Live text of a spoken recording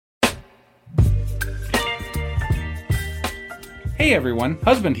Hey everyone,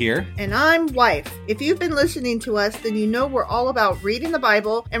 husband here. And I'm wife. If you've been listening to us, then you know we're all about reading the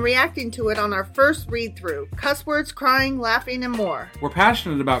Bible and reacting to it on our first read-through. Cuss words, crying, laughing, and more. We're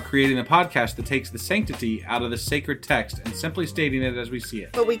passionate about creating a podcast that takes the sanctity out of the sacred text and simply stating it as we see it.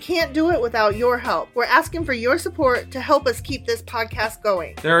 But we can't do it without your help. We're asking for your support to help us keep this podcast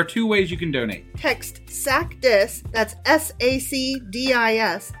going. There are two ways you can donate. Text SACDIS, that's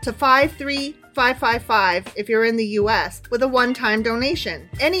SACDIS, to 53555 if you're in the U.S. with a one-time donation.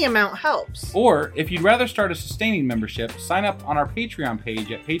 Any amount helps. Or, if you'd rather start a sustaining membership, sign up on our Patreon page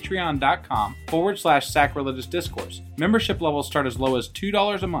at patreon.com/sacrilegious discourse. Membership levels start as low as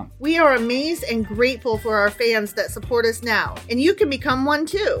 $2 a month. We are amazed and grateful for our fans that support us now, and you can become one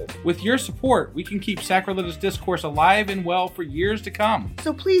too. With your support, we can keep Sacrilegious Discourse alive and well for years to come.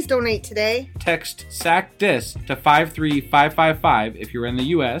 So please donate today. Text SACDIS to 53555 if you're in the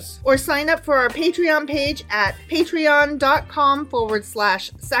U.S. Or sign up for our Patreon page at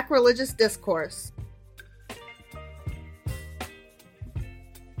patreon.com/sacrilegious discourse.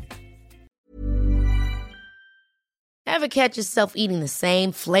 Ever catch yourself eating the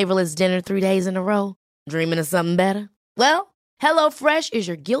same flavorless dinner 3 days in a row? Dreaming of something better? Well, HelloFresh is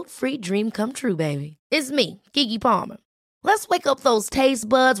your guilt-free dream come true, baby. It's me, Keke Palmer. Let's wake up those taste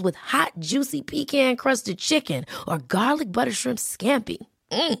buds with hot, juicy pecan-crusted chicken or garlic butter shrimp scampi.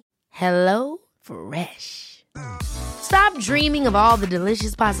 Hello Fresh. Stop dreaming of all the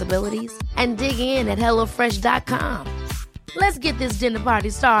delicious possibilities and dig in at HelloFresh.com. Let's get this dinner party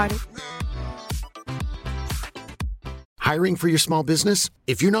started. Hiring for your small business?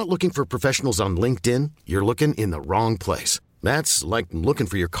 If you're not looking for professionals on LinkedIn, you're looking in the wrong place. That's like looking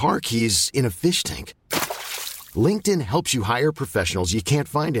for your car keys in a fish tank. LinkedIn helps you hire professionals you can't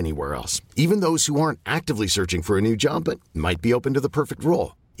find anywhere else, even those who aren't actively searching for a new job but might be open to the perfect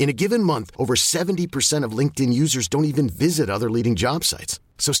role. In a given month, over 70% of LinkedIn users don't even visit other leading job sites.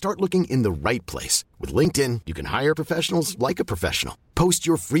 So start looking in the right place. With LinkedIn, you can hire professionals like a professional. Post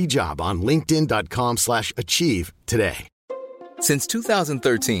your free job on linkedin.com/achieve today. Since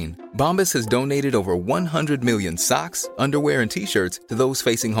 2013, Bombas has donated over 100 million socks, underwear, and T-shirts to those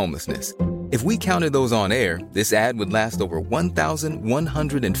facing homelessness. If we counted those on air, this ad would last over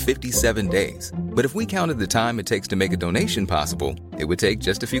 1,157 days. But if we counted the time it takes to make a donation possible, it would take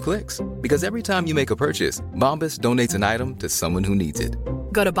just a few clicks. Because every time you make a purchase, Bombas donates an item to someone who needs it.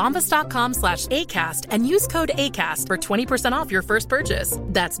 Go to bombas.com/ACAST and use code ACAST for 20% off your first purchase.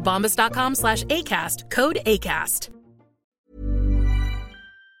 That's bombas.com/ACAST, code ACAST.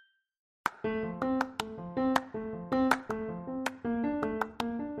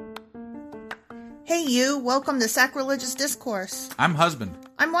 Hey you, welcome to Sacrilegious Discourse. I'm husband.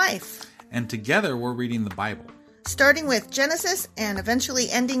 I'm wife. And together we're reading the Bible. Starting with Genesis and eventually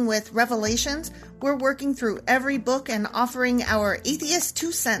ending with Revelations, we're working through every book and offering our atheist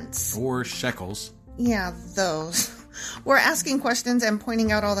 2 cents. Or shekels. Yeah, those. We're asking questions and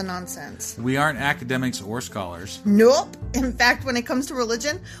pointing out all the nonsense. We aren't academics or scholars. Nope. In fact, when it comes to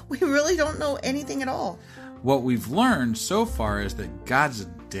religion, we really don't know anything at all. What we've learned so far is that God's a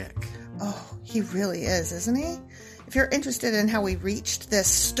dick. Oh, he really is, isn't he? If you're interested in how we reached this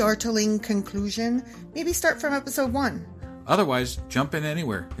startling conclusion, maybe start from episode 1. Otherwise, jump in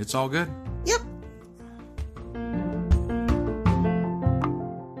anywhere. It's all good. Yep.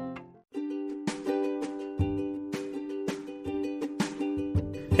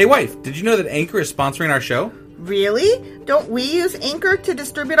 Hey wife, did you know that Anchor is sponsoring our show? Really? Don't we use Anchor to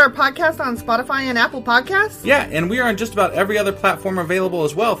distribute our podcast on Spotify and Apple Podcasts? Yeah, and we are on just about every other platform available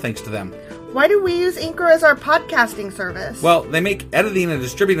as well, thanks to them. Why do we use Anchor as our podcasting service? Well, they make editing and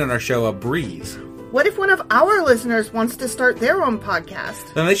distributing our show a breeze. What if one of our listeners wants to start their own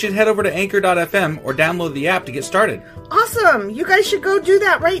podcast? Then they should head over to anchor.fm or download the app to get started. Awesome! You guys should go do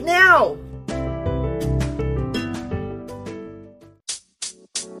that right now!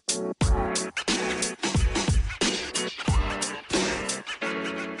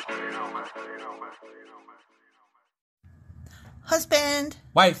 Husband.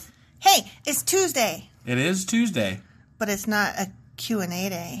 Wife. Hey, it's Tuesday. It is Tuesday. But it's not a Q&A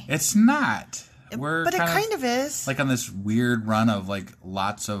day. It's not. But it kind of is. Like on this weird run of like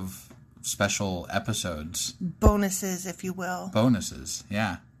lots of special episodes. Bonuses, if you will. Bonuses,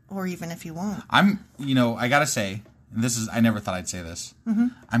 yeah. Or even if you won't. I gotta say, and I never thought I'd say this. Mm-hmm.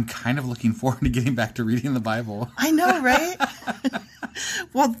 I'm kind of looking forward to getting back to reading the Bible. I know, right?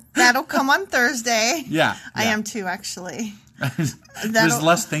 Well, that'll come on Thursday. Yeah. I am too, actually. There's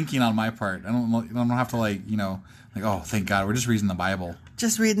less thinking on my part. I don't have to oh, thank God, we're just reading the Bible.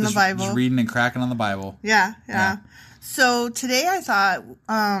 Just reading the Bible. Just reading and cracking on the Bible. Yeah. So today I thought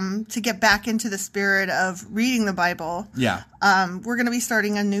to get back into the spirit of reading the Bible, we're going to be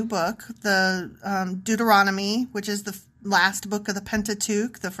starting a new book, the Deuteronomy, which is the last book of the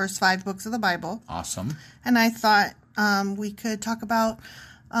Pentateuch, the first 5 books of the Bible. Awesome. And I thought we could talk about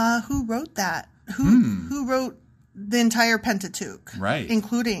who wrote that, who wrote the entire Pentateuch, right,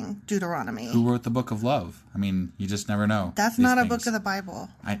 including Deuteronomy. Who wrote the Book of Love? I mean, you just never know. That's not a book of the Bible.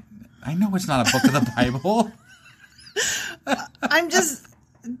 I know it's not a book of the Bible.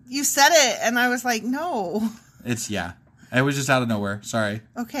 You said it, and I was like, no. It was just out of nowhere. Sorry.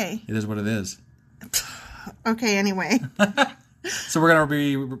 Okay. It is what it is. Okay, anyway. So we're going to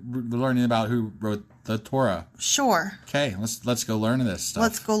be learning about who wrote the Torah. Sure. Okay, let's go learn this stuff.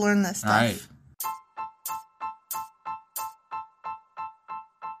 Let's go learn this stuff. All right.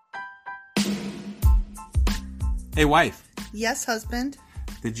 Hey, wife. Yes, husband.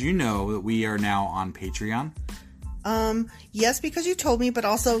 Did you know that we are now on Patreon? Yes, because you told me, but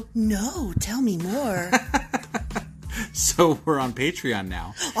also, no, tell me more. So we're on Patreon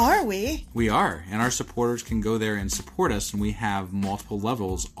now. Are we? We are, and our supporters can go there and support us, and we have multiple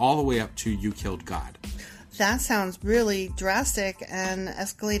levels all the way up to You Killed God. That sounds really drastic and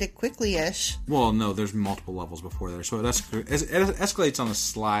escalated quickly-ish. Well, no, there's multiple levels before there, so it escalates on a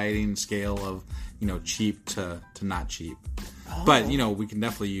sliding scale of, cheap to not cheap. Oh. But, we can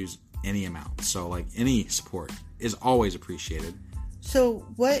definitely use any amount, so, like, any support is always appreciated. So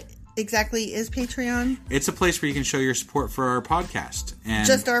what exactly is Patreon? It's a place where you can show your support for our podcast. And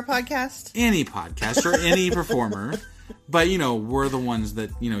just our podcast? Any podcast or any performer. But, we're the ones that,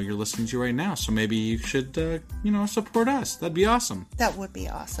 you're listening to right now. So maybe you should, support us. That'd be awesome. That would be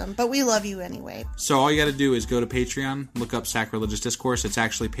awesome. But we love you anyway. So all you got to do is go to Patreon, look up Sacrilegious Discourse. It's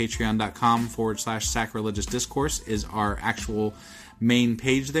actually patreon.com/sacrilegious discourse is our actual main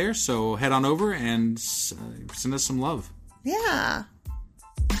page there. So head on over and send us some love. Yeah.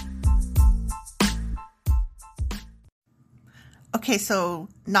 Okay, so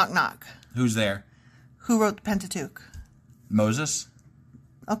knock knock. Who's there? Who wrote the Pentateuch? Moses.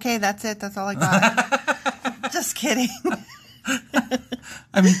 Okay, that's it. That's all I got. Just kidding.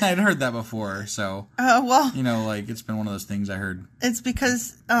 I mean, I'd heard that before, so. Well. It's been one of those things I heard. It's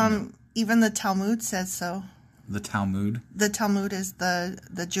because even the Talmud says so. The Talmud? The Talmud is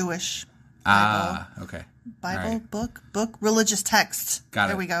the Jewish Bible. Okay. Bible, right. book, religious text. Got it.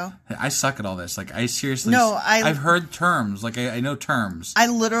 There we go. I suck at all this. I seriously... No, I've heard terms. I know terms. I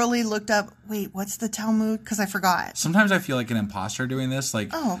literally looked up, wait, what's the Talmud? Because I forgot. Sometimes I feel like an imposter doing this.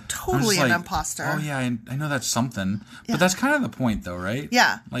 Oh, totally an imposter. Oh, yeah, I know that's something. Yeah. But that's kind of the point, though, right?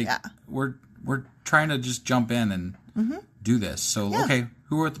 Yeah. We're trying to just jump in and do this. So, okay,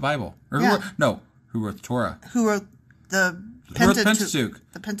 who wrote the Bible? Or who wrote the Torah? Who wrote the Pentateuch?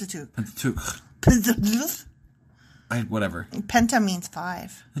 The Pentateuch. Pentateuch. Whatever. Penta means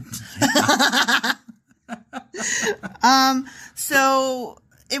 5. So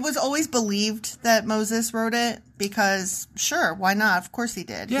it was always believed that Moses wrote it because, sure, why not? Of course he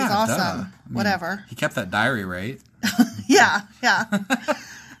did. Yeah, he's awesome. Whatever. He kept that diary, right? Yeah.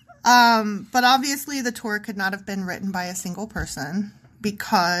 But obviously the Torah could not have been written by a single person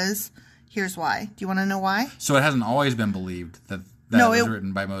because here's why. Do you want to know why? So it hasn't always been believed that it was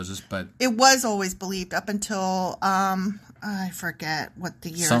written by Moses, but... It was always believed up until, I forget what the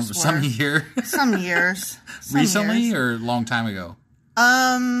years were. Some year? Some years. Recently or a long time ago?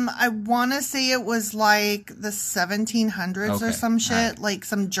 I want to say it was like the 1700s or some shit. Right. Like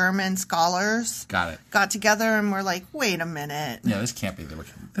some German scholars got together and were like, wait a minute. Yeah, this can't be it.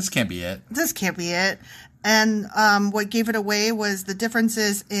 This can't be it. And what gave it away was the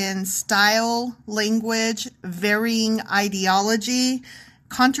differences in style, language, varying ideology,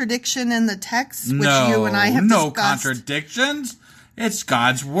 contradiction in the text, which you and I have discussed. No contradictions. It's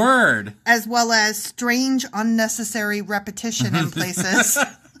God's word. As well as strange, unnecessary repetition in places.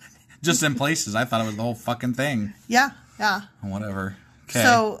 Just in places. I thought it was the whole fucking thing. Yeah. Whatever. Okay.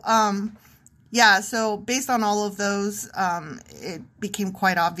 So, so based on all of those, it became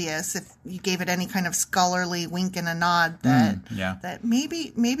quite obvious if you gave it any kind of scholarly wink and a nod that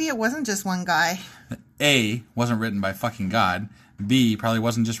maybe it wasn't just one guy. A, wasn't written by fucking God. B, probably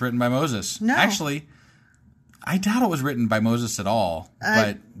wasn't just written by Moses. No. Actually, I doubt it was written by Moses at all,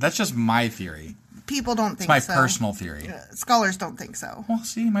 but that's just my theory. People don't think so. It's my personal theory. Scholars don't think so. Well,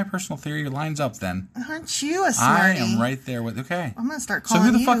 see, my personal theory lines up then. Aren't you a smarty? I am right there with, okay. I'm going to start calling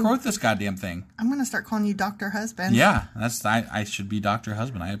you. So who the fuck wrote this goddamn thing? I'm going to start calling you Dr. Husband. Yeah, I should be Dr.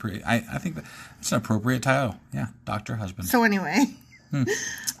 Husband. I think that's an appropriate title. Yeah, Dr. Husband. So anyway. We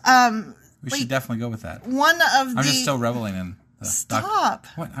should definitely go with that. I'm just still reveling in the Stop.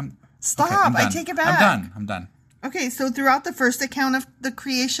 What? Stop. Okay, I'm done. I take it back. I'm done. Okay, so throughout the first account of the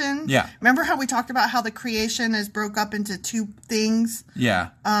creation, remember how we talked about how the creation is broke up into two things? Yeah.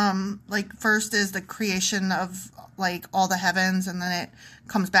 Like first is the creation of like all the heavens, and then it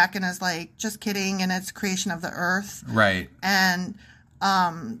comes back and is like, just kidding, and it's creation of the earth. Right. And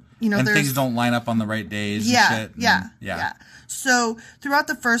you know, and things don't line up on the right days. Yeah, and shit. Yeah. So throughout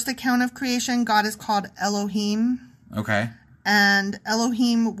the first account of creation, God is called Elohim. Okay. And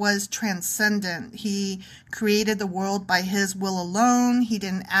Elohim was transcendent. He created the world by his will alone. He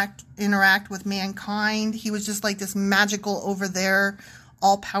didn't interact with mankind. He was just like this magical over there,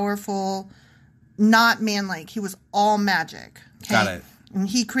 all powerful, not man-like. He was all magic. Okay? Got it. And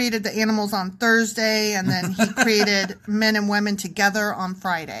he created the animals on Thursday, and then he created men and women together on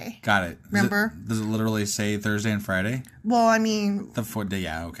Friday. Got it. Remember? Does it literally say Thursday and Friday? Well, I mean... The fourth day,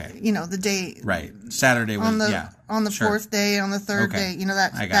 yeah, okay. You know, the day... Right. Saturday was, on the fourth day, on the third day, you know,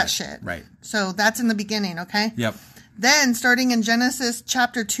 that shit. Right. So that's in the beginning, okay? Yep. Then, starting in Genesis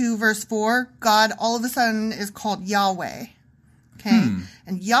chapter 2, verse 4, God all of a sudden is called Yahweh. Okay?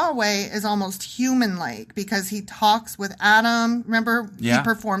 And Yahweh is almost human-like because he talks with Adam. Remember? Yeah. He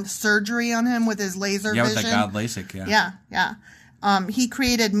performed surgery on him with his laser vision. Yeah, with that God LASIK, Yeah. He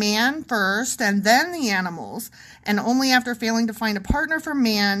created man first and then the animals. And only after failing to find a partner for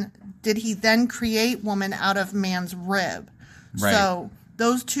man did he then create woman out of man's rib. Right. So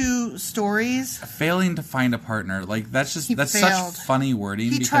those two stories. Failing to find a partner. Like, that's failed. such funny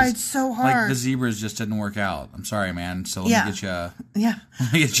wording. He tried so hard. Like, the zebras just didn't work out. I'm sorry, man. So let me get you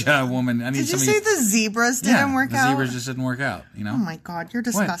a woman. Did you say the zebras didn't work out? The zebras just didn't work out, you know? Oh my God, you're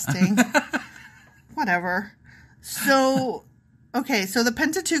disgusting. Whatever. So, okay, so the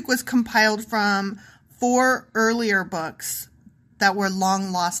Pentateuch was compiled from 4 earlier books that were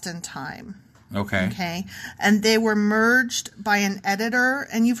long lost in time. Okay. And they were merged by an editor.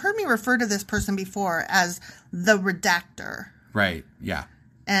 And you've heard me refer to this person before as the redactor. Right. Yeah.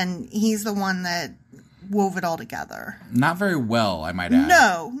 And he's the one that wove it all together. Not very well, I might add.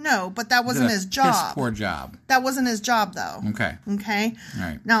 No. But that wasn't his job. Piss poor job. That wasn't his job, though. Okay. All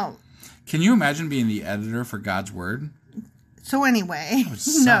right. Now, can you imagine being the editor for God's Word? So anyway,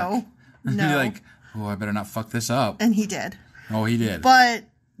 no. You'd be like, oh, I better not fuck this up. And he did. Oh, he did. But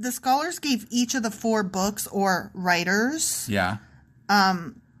the scholars gave each of the 4 books or writers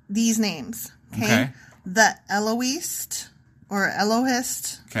these names. Okay. The Elohist or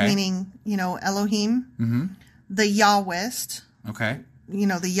Elohist, meaning, you know, Elohim. Mm-hmm. The Yahwist. Okay. You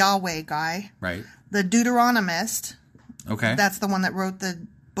know, the Yahweh guy. Right. The Deuteronomist. Okay. That's the one that wrote the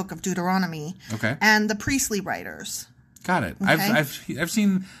book of Deuteronomy. Okay. And the priestly writers. Got it. Okay. I've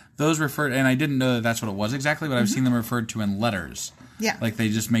seen those referred, and I didn't know that that's what it was exactly, but I've seen them referred to in letters. Yeah. Like, they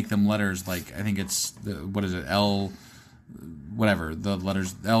just make them letters, like, I think it's, what is it, L, whatever, the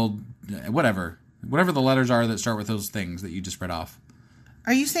letters, L, whatever the letters are that start with those things that you just read off.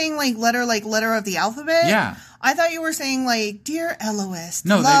 Are you saying, like letter of the alphabet? Yeah. I thought you were saying, like, Dear Elohist,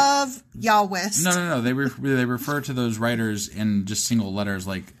 no, love Yahwist. No. They refer to those writers in just single letters,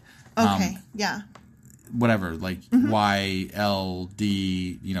 like, whatever, like Y, L,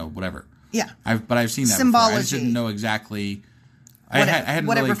 D, you know, whatever. Yeah. But I've seen that Symbology. before. I just didn't know exactly. I hadn't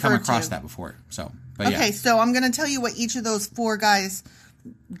really come across that before. So, but okay, so I'm going to tell you what each of those 4 people.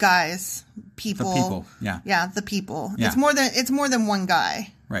 The people, yeah. Yeah, the people. Yeah. It's more than one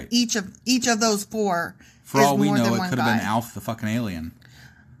guy. Right. Each of those 4 For is all we more know, than it one could have guy. been Alf the fucking alien.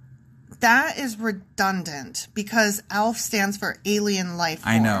 That is redundant because ALF stands for alien life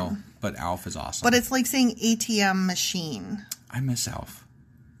form. I know, but Alf is awesome. But it's like saying ATM machine. I miss Alf.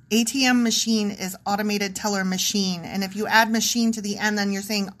 ATM machine is automated teller machine. And if you add machine to the end, then you're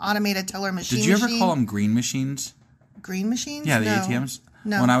saying automated teller machine. Did you ever call them green machines? Green machines? Yeah, the ATMs.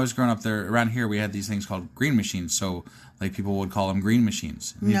 No. When I was growing up there, around here, we had these things called green machines. So, like, people would call them green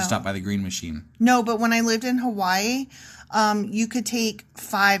machines. And you'd stop by the green machine. No, but when I lived in Hawaii, you could take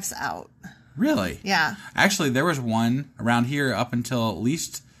 5s out. Really? Yeah. Actually, there was one around here up until at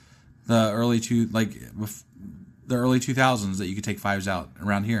least the early 2000s that you could take 5s out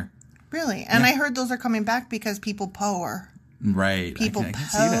around here. Really? And I heard those are coming back because people poor. Right. People I can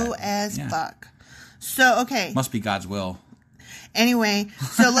see that. po as fuck. So, okay. Must be God's will. Anyway,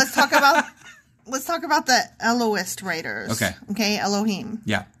 so let's talk about the Elohist writers. Okay. Okay, Elohim.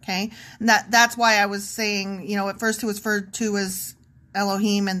 Yeah. Okay. And that's why I was saying, you know, at first he was referred to as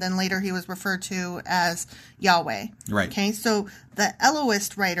Elohim, and then later he was referred to as Yahweh. Right. Okay, so the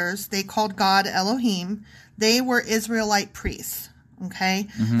Elohist writers, they called God Elohim. They were Israelite priests. Okay,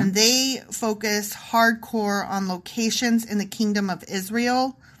 and they focused hardcore on locations in the kingdom of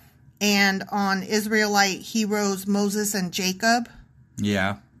Israel and on Israelite heroes Moses and Jacob.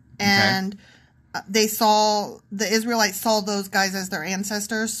 Yeah. And the Israelites saw those guys as their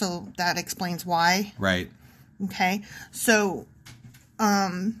ancestors, so that explains why. Right. Okay. So,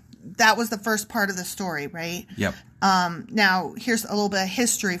 that was the first part of the story, right? Yep. Now, here's a little bit of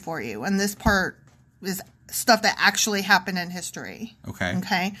history for you, and this part is stuff that actually happened in history. Okay.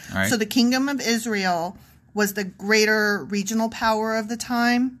 Okay. All right. So the Kingdom of Israel was the greater regional power of the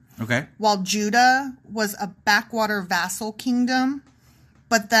time. Okay. While Judah was a backwater vassal kingdom.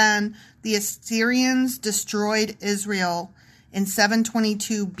 But then the Assyrians destroyed Israel in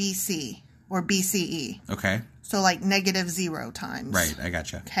 722 BC or BCE. Okay. So like -0 times. Right. I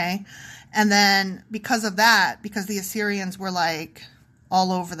gotcha. Okay. And then because of that, because the Assyrians were like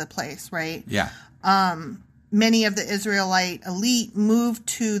all over the place, right? Yeah. Many of the Israelite elite moved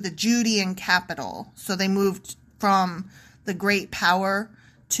to the Judean capital. So they moved from the great power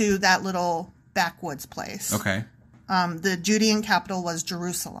to that little backwoods place. Okay. The Judean capital was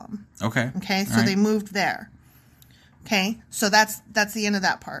Jerusalem. Okay. Okay. So All right. they moved there. Okay. So that's the end of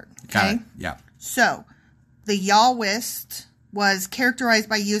that part. Okay. Got it. Yeah. So the Yahwist was characterized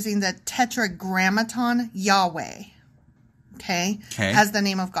by using the Tetragrammaton Yahweh. Okay. As the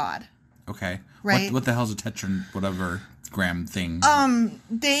name of God. Okay. Right. What the hell's a whatever gram thing?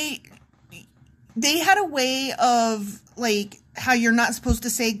 They had a way of like how you're not supposed to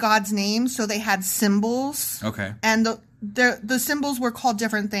say God's name, so they had symbols. Okay. And the symbols were called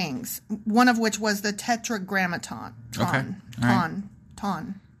different things. One of which was the Tetragrammaton. Tom.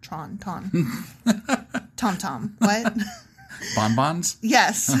 What? Bonbons?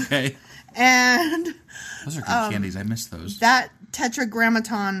 Yes. Okay. And those are good candies. I miss those. That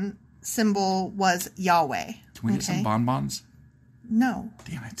Tetragrammaton symbol was Yahweh. Can we get some bonbons? No.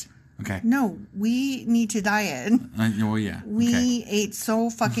 Damn it. Okay. No, we need to diet. Well, yeah. We ate so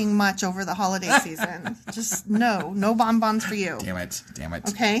fucking much over the holiday season. Just no bonbons for you. Damn it.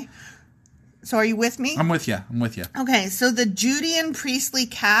 Okay. So are you with me? I'm with you. Okay, so the Judean priestly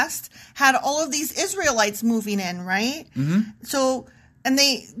caste had all of these Israelites moving in, right? Mm-hmm. So, and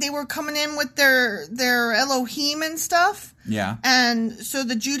they were coming in with their Elohim and stuff. Yeah. And so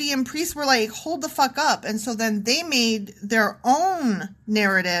the Judean priests were like, hold the fuck up. And so then they made their own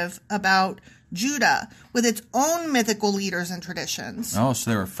narrative about Judah with its own mythical leaders and traditions. Oh, so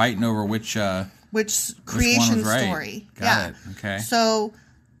they were fighting over which creation right. story. Got it. Okay. So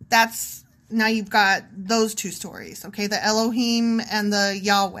that's, now you've got those two stories. Okay. The Elohim and the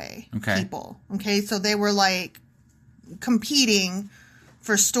Yahweh people. Okay. So they were like competing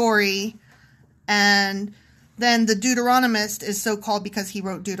for story. And then the Deuteronomist is so called because he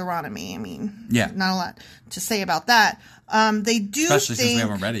wrote Deuteronomy. I mean, not a lot to say about that. They do especially since we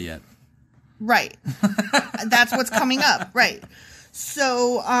haven't read it yet. Right. That's what's coming up. Right.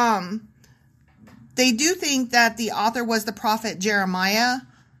 So, they do think that the author was the prophet Jeremiah,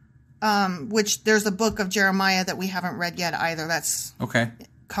 which there's a book of Jeremiah that we haven't read yet either. That's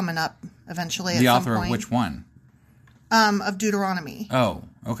coming up eventually. The author of which one? Of Deuteronomy. Oh,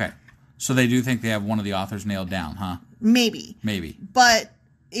 okay. So they do think they have one of the authors nailed down, huh? Maybe. But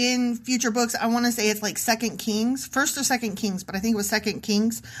in future books, I want to say it's like 2 Kings, 1st or 2 Kings, but I think it was 2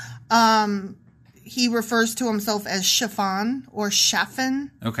 Kings. He refers to himself as Shaphan or Shaphan.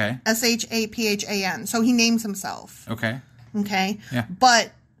 Okay. Shaphan. So he names himself. Okay. Yeah.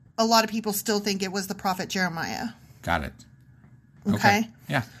 But a lot of people still think it was the prophet Jeremiah. Got it. Okay.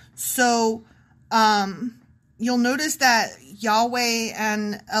 Yeah. So, you'll notice that Yahweh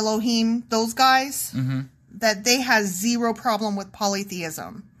and Elohim, those guys, that they had zero problem with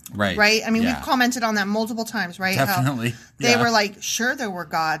polytheism. Right? I mean, we've commented on that multiple times, right? Definitely. How they were like, sure, there were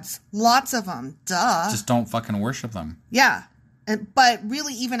gods. Lots of them. Duh. Just don't fucking worship them. Yeah. But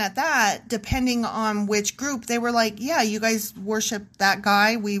really, even at that, depending on which group, they were like, yeah, you guys worship that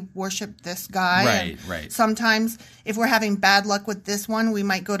guy. We worship this guy. Right. Sometimes if we're having bad luck with this one, we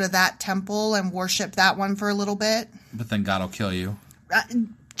might go to that temple and worship that one for a little bit. But then God will kill you.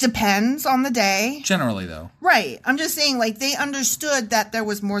 Depends on the day. Generally, though. Right. I'm just saying, like, they understood that there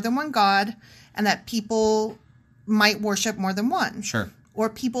was more than one God and that people might worship more than one. Sure. Or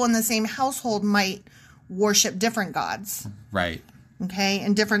people in the same household might worship different gods. Right. Okay.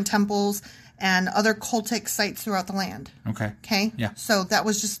 In different temples and other cultic sites throughout the land. Okay. Yeah. So that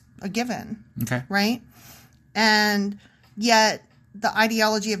was just a given. Okay. Right. And yet the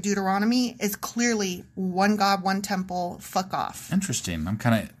ideology of Deuteronomy is clearly one God, one temple, fuck off. Interesting. I'm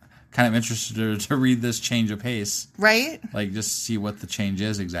kind of interested to read this change of pace. Right? Like, just see what the change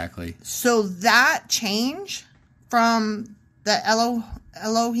is exactly. So that change from the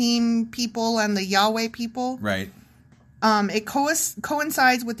Elohim people and the Yahweh people. Right. It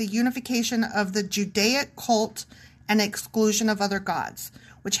coincides with the unification of the Judaic cult and exclusion of other gods.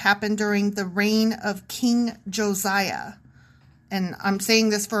 which happened during the reign of King Josiah. And I'm saying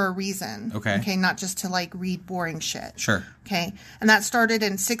this for a reason. Okay. Okay, not just to like read boring shit. Sure. Okay. And that started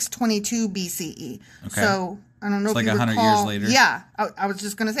in 622 BCE. Okay. So I don't know it's if like you 100 recall. years later. Yeah. I was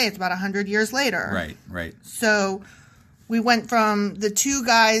just going to say it's about 100 years later. Right, right. So we went from the two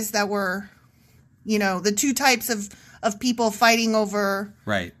guys that were, you know, the two types of people fighting over,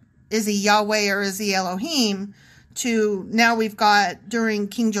 right, is he Yahweh or is he Elohim, to now we've got during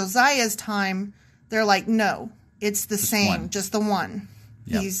King Josiah's time, they're like, no, it's the same, just the one.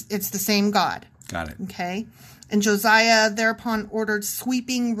 Yep. It's the same God. Got it. Okay. And Josiah thereupon ordered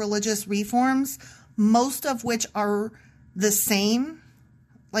sweeping religious reforms, most of which are the same,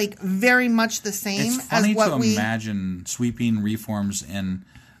 like very much the same. It's funny as what to imagine sweeping reforms in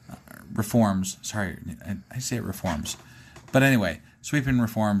reforms. Sorry, I say it reforms, but anyway, sweeping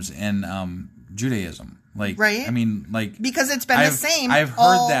reforms in Judaism. Like, right? I mean, like, because it's been the same. I've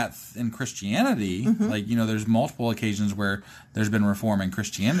heard that in Christianity. Mm-hmm. Like, you know, there's multiple occasions where there's been reform in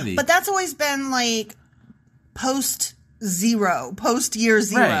Christianity, but that's always been like post year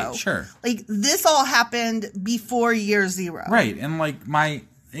zero. Right, sure. Like this all happened before year zero. Right. And like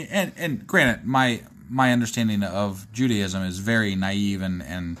and granted, my understanding of Judaism is very naive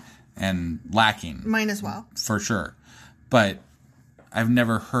and lacking. Mine as well. For sure. But I've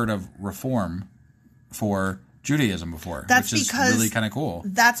never heard of reform for Judaism before. That's which because is really kind of cool.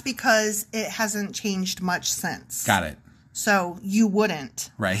 That's because it hasn't changed much since. Got it. So you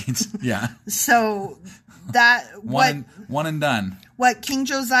wouldn't. Right. Yeah. So that one and done. What King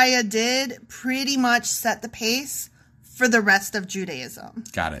Josiah did pretty much set the pace for the rest of Judaism.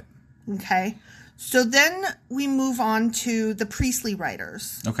 Got it. Okay. So then we move on to the priestly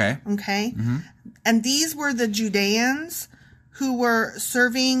writers. Okay. Okay. Mm-hmm. And these were the Judeans who were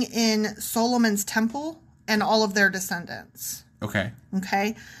serving in Solomon's temple and all of their descendants. Okay.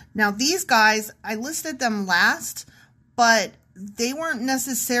 Okay. Now these guys, I listed them last, but they weren't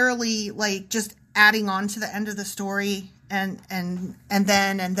necessarily like just adding on to the end of the story and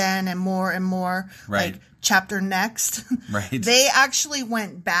then more. Right. Like chapter next. Right. They actually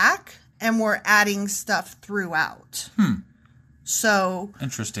went back and were adding stuff throughout. So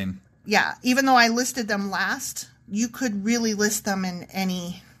interesting. Yeah. Even though I listed them last, you could really list them in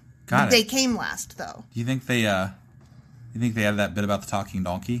any. Got it. They came last though. Do you think they added that bit about the talking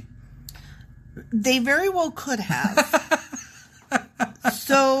donkey? They very well could have.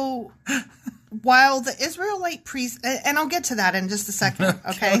 So, while the Israelite priests, and I'll get to that in just a second,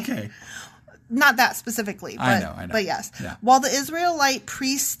 okay? Okay. Not that specifically, but, I know. But yes. Yeah. While the Israelite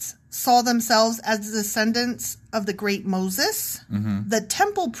priests saw themselves as the descendants of the great Moses, mm-hmm. the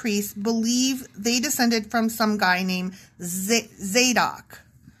temple priests believe they descended from some guy named Zadok.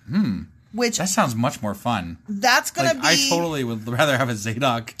 Which that sounds much more fun. That's going to be... I totally would rather have a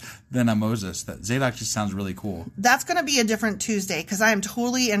Zadok than a Moses. That Zadok just sounds really cool. That's going to be a different Tuesday, because I am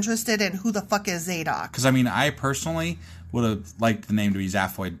totally interested in who the fuck is Zadok. Because, I mean, I personally would have liked the name to be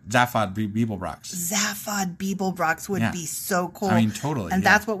Zaphod Beeblebrox. Zaphod Beeblebrox would be so cool. I mean, totally. And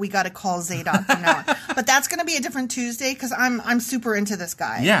that's what we got to call Zadok from now on. But that's going to be a different Tuesday, because I'm super into this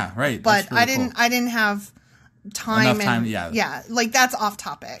guy. Yeah, right. But really I didn't have time. Enough time, yeah. Yeah, like that's off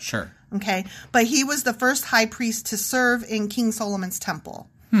topic. Sure. Okay. But he was the first high priest to serve in King Solomon's temple.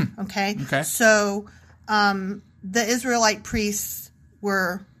 Okay. Okay. So the Israelite priests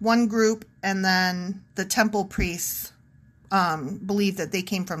were one group, and then the temple priests believed that they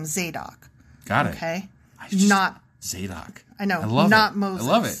came from Zadok. Got it. Okay. Not Zadok. I know. I love not it. Moses.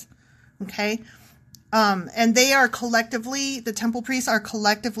 I love it. Okay. And they are collectively, the temple priests are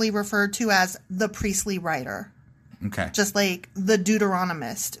collectively referred to as the priestly writer. Okay. Just like the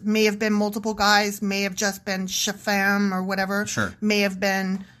Deuteronomist. May have been multiple guys, may have just been Shaphan or whatever. Sure. May have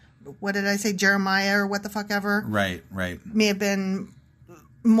been, what did I say, Jeremiah or what the fuck ever. Right. May have been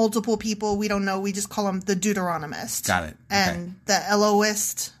multiple people. We don't know. We just call them the Deuteronomist. Got it. Okay. And the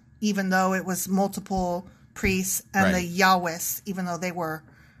Elohist, even though it was multiple priests, and the Yahwist, even though they were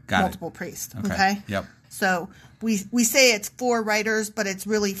multiple priests. Okay. Yep. So we say it's 4 writers, but it's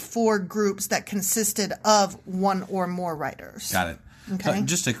really 4 groups that consisted of one or more writers. Got it. Okay. So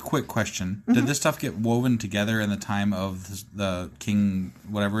just a quick question. Mm-hmm. Did this stuff get woven together in the time of the king,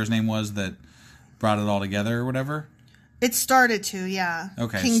 whatever his name was, that brought it all together or whatever? It started to, yeah.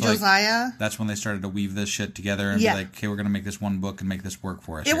 Okay. King Josiah. That's when they started to weave this shit together and be like, okay, we're going to make this one book and make this work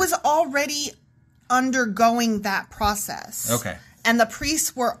for us. It was already undergoing that process. Okay. And the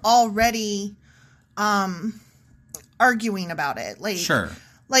priests were already arguing about it. Like, sure.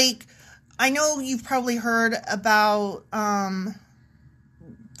 Like, I know you've probably heard about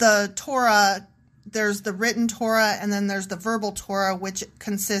the Torah there's the written Torah, and then there's the verbal Torah, which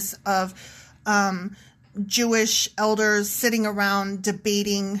consists of Jewish elders sitting around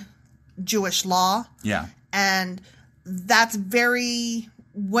debating Jewish law. Yeah. And that's very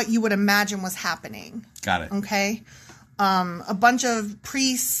what you would imagine was happening. Got it. Okay. A bunch of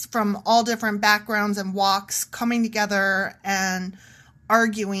priests from all different backgrounds and walks coming together and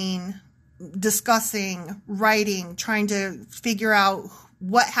arguing, discussing, writing, trying to figure out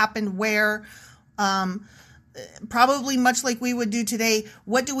what happened where. Probably much like we would do today,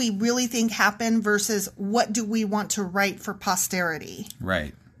 what do we really think happened versus what do we want to write for posterity?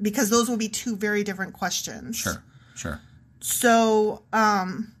 Right. Because those will be two very different questions. Sure. So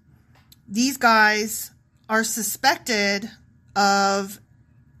these guys are suspected of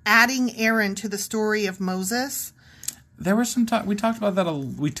adding Aaron to the story of Moses. There was some talk. We talked about that.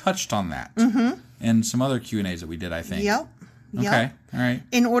 We touched on that. Mm-hmm. And some other Q&As that we did, I think. Yep. Okay. All right.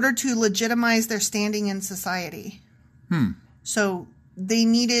 In order to legitimize their standing in society. So they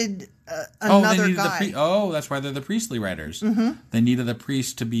needed another guy. That's why they're the priestly writers. Mm-hmm. They needed the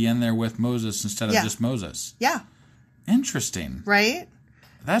priest to be in there with Moses instead of just Moses. Yeah. Interesting. Right?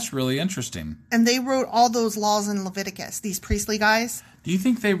 That's really interesting. And they wrote all those laws in Leviticus, these priestly guys. Do you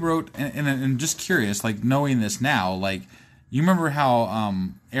think they wrote, and just curious, like knowing this now, like you remember how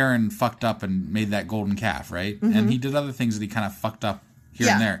Aaron fucked up and made that golden calf, right? Mm-hmm. And he did other things that he kind of fucked up here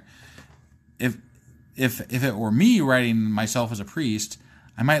and there. If it were me writing myself as a priest,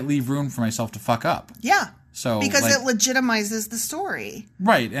 I might leave room for myself to fuck up. Yeah. So because it legitimizes the story.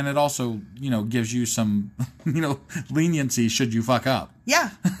 Right, and it also, gives you some, leniency should you fuck up. Yeah.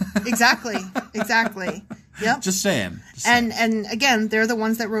 Exactly. Yep. Just saying. And again, they're the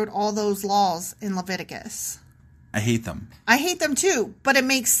ones that wrote all those laws in Leviticus. I hate them. I hate them too, but it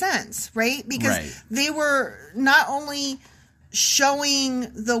makes sense, right? Because they were not only showing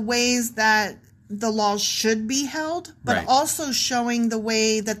the ways that the laws should be held, but also showing the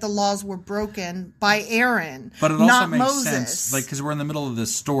way that the laws were broken by Aaron, but it also not makes Moses. Sense, like, because we're in the middle of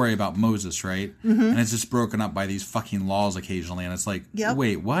this story about Moses, right? Mm-hmm. And it's just broken up by these fucking laws occasionally, and it's like,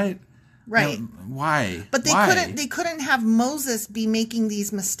 wait, what? Right? Why? But they couldn't have Moses be making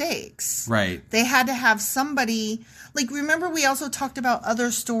these mistakes, right? They had to have somebody. Like, remember, we also talked about other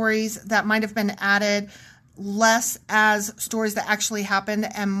stories that might have been added less as stories that actually happened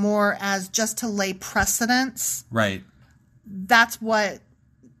and more as just to lay precedents. Right. That's what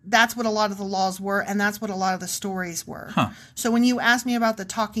a lot of the laws were, and that's what a lot of the stories were. Huh. So when you asked me about the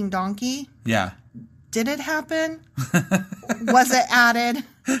talking donkey, did it happen? Was it added?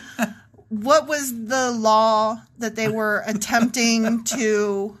 What was the law that they were attempting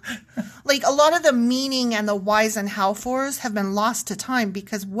to... Like, a lot of the meaning and the whys and how fors have been lost to time,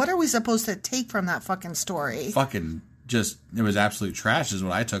 because what are we supposed to take from that fucking story? Fucking just, it was absolute trash is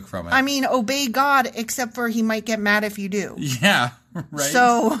what I took from it. I mean, obey God, except for he might get mad if you do. Yeah, right.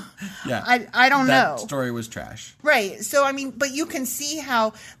 So, I don't know. That story was trash. Right. So, I mean, but you can see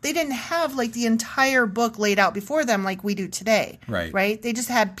how they didn't have, like, the entire book laid out before them like we do today. Right. Right? They just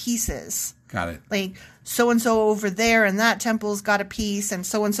had pieces. Got it. Like, so-and-so over there and that temple's got a piece, and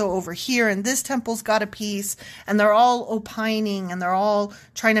so-and-so over here and this temple's got a piece, and they're all opining, and they're all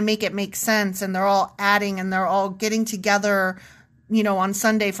trying to make it make sense, and they're all adding, and they're all getting together, on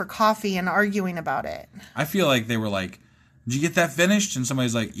Sunday for coffee and arguing about it. I feel like they were like, did you get that finished? And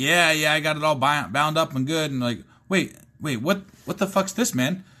somebody's like, yeah, I got it all bound up and good. And like, wait, what the fuck's this,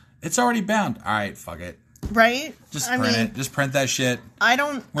 man? It's already bound. All right, fuck it. Right? Just print it. Just print that shit. I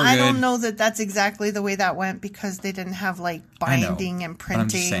don't know that that's exactly the way that went, because they didn't have like binding and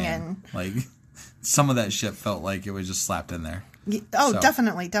printing and like some of that shit felt like it was just slapped in there. Oh, so.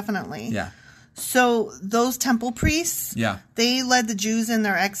 Definitely. Yeah. So those temple priests, they led the Jews in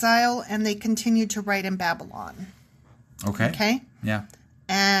their exile, and they continued to write in Babylon. Okay? Yeah.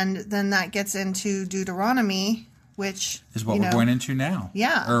 And then that gets into Deuteronomy, which is what we're going into now.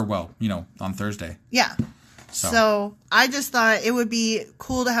 Yeah. Or, on Thursday. Yeah. So I just thought it would be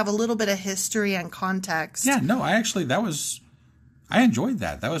cool to have a little bit of history and context. Yeah, no, I enjoyed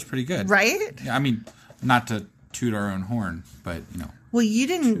that. That was pretty good. Right? I mean, not to toot our own horn, but, Well, you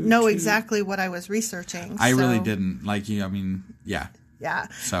didn't know exactly what I was researching. I really didn't. Like, yeah. Yeah.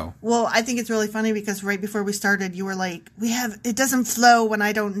 So. Well, I think it's really funny because right before we started, you were like, it doesn't flow when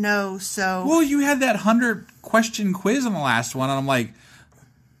I don't know, so. Well, you had that 100-question quiz on the last one, and I'm like,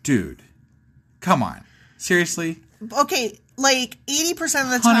 dude, come on. Seriously? Okay, like 80%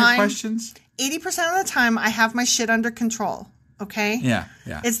 of the time. 100 questions? 80% of the time, I have my shit under control, okay? Yeah.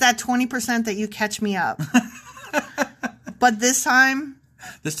 It's that 20% that you catch me up. But this time,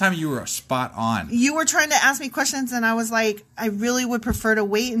 This time you were spot on. You were trying to ask me questions, and I was like, I really would prefer to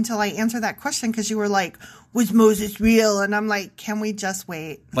wait until I answer that question, because you were like, was Moses real? And I'm like, can we just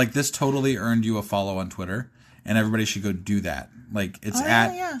wait? Like, this totally earned you a follow on Twitter, and everybody should go do that. Like, it's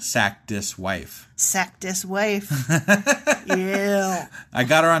SackDisWife. SackDisWife. Yeah. I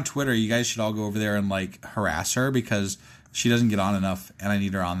got her on Twitter. You guys should all go over there and, like, harass her, because she doesn't get on enough, and I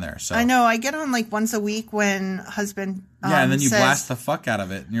need her on there. So I know. I get on, like, once a week when husband and then you blast the fuck out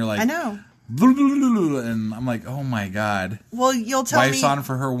of it, and you're like... I know. And I'm like, oh, my God. Well, you'll tell me... Wife's on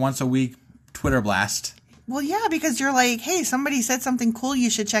for her once a week Twitter blast. Well, yeah, because you're like, hey, somebody said something cool you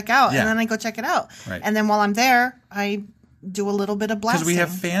should check out. Yeah. And then I go check it out. Right. And then while I'm there, I do a little bit of blasting. Because we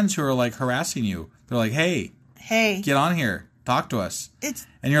have fans who are, like, harassing you. They're like, hey, get on here. Talk to us.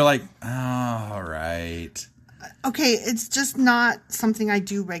 And you're like, oh, all right. Okay, it's just not something I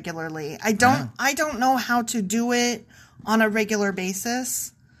do regularly. I don't know how to do it on a regular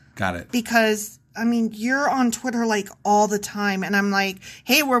basis. Got it. Because, I mean, you're on Twitter, like, all the time. And I'm like,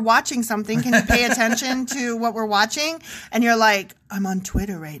 hey, we're watching something. Can you pay attention to what we're watching? And you're like, I'm on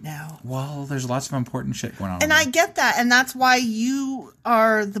Twitter right now. Well, there's lots of important shit going on. And I get that. And that's why you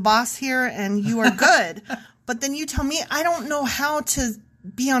are the boss here and you are good. But then you tell me I don't know how to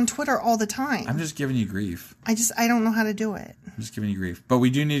be on Twitter all the time. I'm just giving you grief. I don't know how to do it. I'm just giving you grief. But we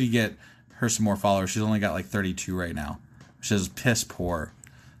do need to get her some more followers. She's only got like 32 right now, which is piss poor.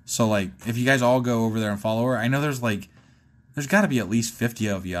 So, like, if you guys all go over there and follow her, I know there's got to be at least 50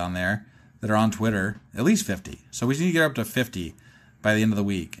 of you on there that are on Twitter. At least 50. So we need to get her up to 50 by the end of the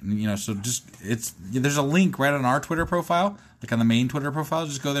week. And, so there's a link right on our Twitter profile, like on the main Twitter profile.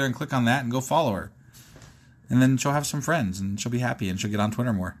 Just go there and click on that and go follow her. And then she'll have some friends, and she'll be happy, and she'll get on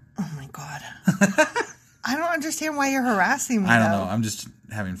Twitter more. Oh, my God. I don't understand why you're harassing me, I don't know. I'm just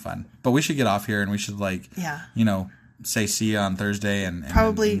having fun. But we should get off here, and we should, say see you on Thursday. And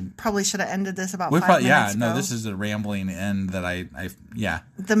probably should have ended this about 5 minutes ago. No, this is a rambling end that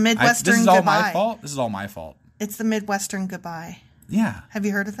The Midwestern this is all goodbye. my fault? This is all my fault. It's the Midwestern goodbye. Yeah. Have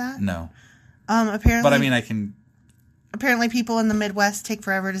you heard of that? No. Apparently. But, I mean, I can... Apparently people in the Midwest take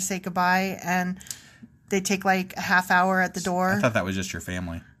forever to say goodbye, and... They take like a half hour at the door. I thought that was just your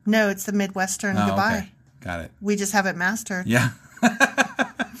family. No, it's the Midwestern goodbye. Okay. Got it. We just have it mastered. Yeah.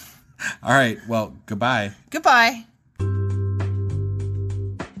 All right. Well, goodbye. Goodbye.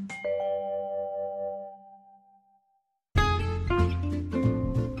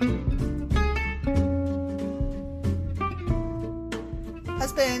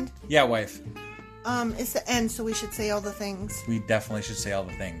 Husband. Yeah, wife. It's the end, so we should say all the things. We definitely should say all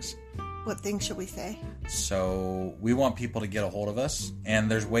the things. What things should we say? So we want people to get a hold of us, and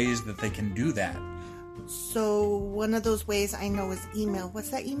there's ways that they can do that. So one of those ways I know is email. What's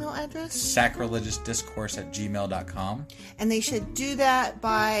that email address? sacrilegiousdiscourse@gmail.com. And they should do that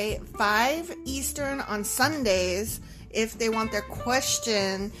by 5 Eastern on Sundays if they want their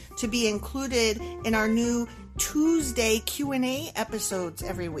question to be included in our new Tuesday Q&A episodes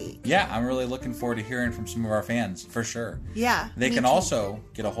every week. Yeah, I'm really looking forward to hearing from some of our fans, for sure. Yeah. They can also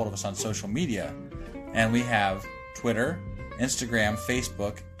get a hold of us on social media. And we have Twitter, Instagram,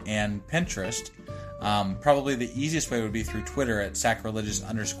 Facebook, and Pinterest. Probably the easiest way would be through Twitter at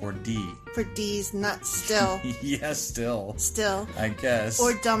sacrilegious_D. For D's nuts still. Yeah, still. Still. I guess.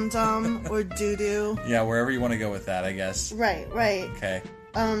 Or dum-dum or doo-doo. Yeah, wherever you want to go with that, I guess. Right. Okay.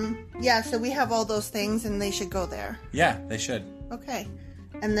 Yeah, so we have all those things, and they should go there. Yeah, they should. Okay.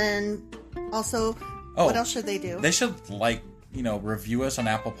 And then, also, what else should they do? They should, review us on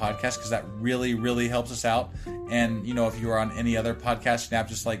Apple Podcasts, because that really, really helps us out. And, if you are on any other podcast app,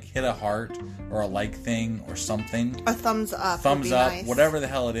 just, hit a heart or a like thing or something. A thumbs up. Thumbs up. Nice. Whatever the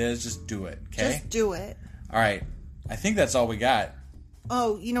hell it is, just do it, okay? Just do it. All right. I think that's all we got.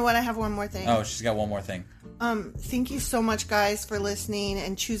 Oh, you know what? I have one more thing. Oh, she's got one more thing. Thank you so much, guys, for listening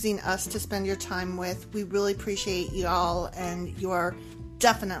and choosing us to spend your time with. We really appreciate you all, and you are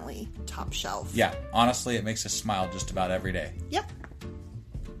definitely top shelf. Yeah, honestly, it makes us smile just about every day. Yep.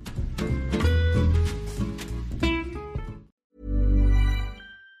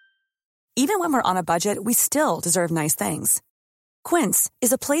 Even when we're on a budget, we still deserve nice things. Quince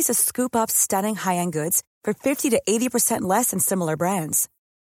is a place to scoop up stunning high-end goods for 50 to 80% less than similar brands.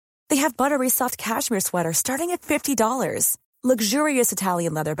 They have buttery soft cashmere sweaters starting at $50, luxurious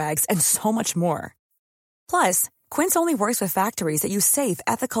Italian leather bags, and so much more. Plus, Quince only works with factories that use safe,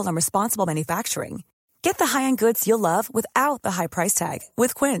 ethical, and responsible manufacturing. Get the high-end goods you'll love without the high price tag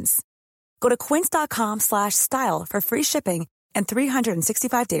with Quince. Go to quince.com/style for free shipping and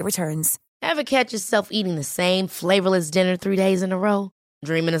 365-day returns. Ever catch yourself eating the same flavorless dinner 3 days in a row?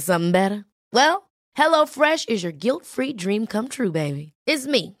 Dreaming of something better? Well, HelloFresh is your guilt-free dream come true, baby. It's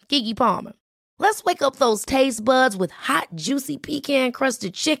me, Keke Palmer. Let's wake up those taste buds with hot, juicy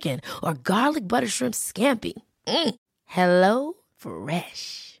pecan-crusted chicken or garlic butter shrimp scampi. Hello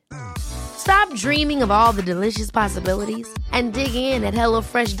Fresh. Stop dreaming of all the delicious possibilities and dig in at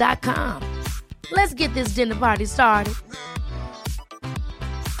HelloFresh.com. Let's get this dinner party started.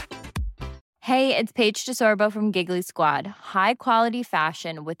 Hey, it's Paige DeSorbo from Giggly Squad. High quality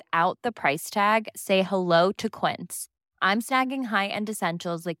fashion without the price tag. Say hello to Quince. I'm snagging high-end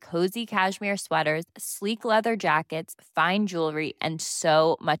essentials like cozy cashmere sweaters, sleek leather jackets, fine jewelry, and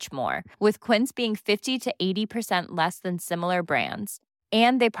so much more. With Quince being 50 to 80% less than similar brands.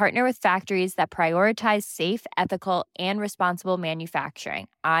 And they partner with factories that prioritize safe, ethical, and responsible manufacturing.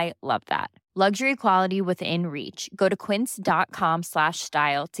 I love that. Luxury quality within reach. Go to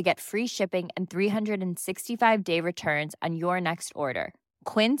quince.com/style to get free shipping and 365-day returns on your next order.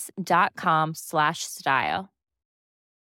 Quince.com/style.